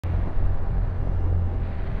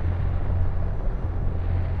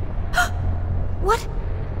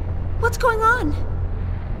going on?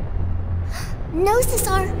 Gnosis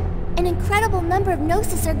are... An incredible number of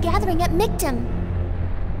Gnosis are gathering at Mictum.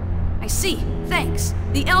 I see. Thanks.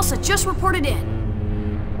 The Elsa just reported in.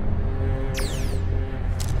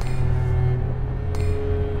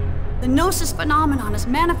 The Gnosis phenomenon is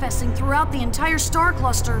manifesting throughout the entire star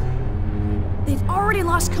cluster. They've already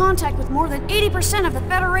lost contact with more than 80% of the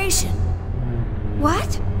Federation.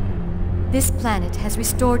 What? This planet has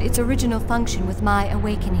restored its original function with my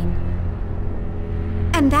awakening.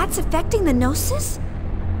 And that's affecting the Gnosis?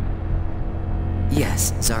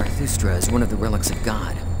 Yes, Zarathustra is one of the relics of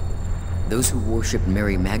God. Those who worshipped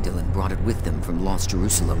Mary Magdalene brought it with them from Lost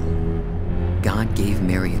Jerusalem. God gave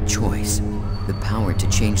Mary a choice, the power to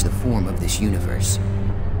change the form of this universe.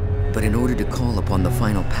 But in order to call upon the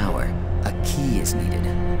final power, a key is needed.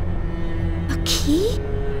 A key?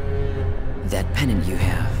 That pennant you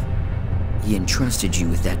have. He entrusted you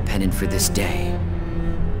with that pennant for this day.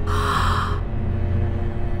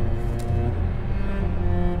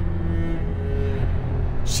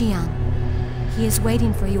 Shion, he is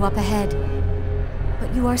waiting for you up ahead.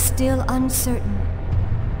 But you are still uncertain.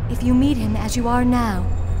 If you meet him as you are now,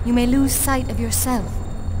 you may lose sight of yourself.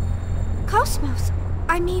 KOS-MOS,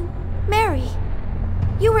 I mean, Mary.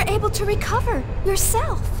 You were able to recover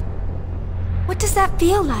yourself. What does that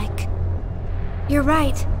feel like? You're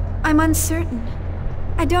right, I'm uncertain.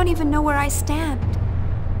 I don't even know where I stand.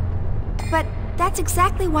 But that's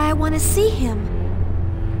exactly why I want to see him.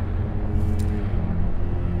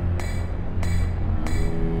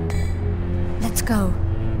 Let's go.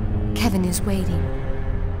 Kevin is waiting.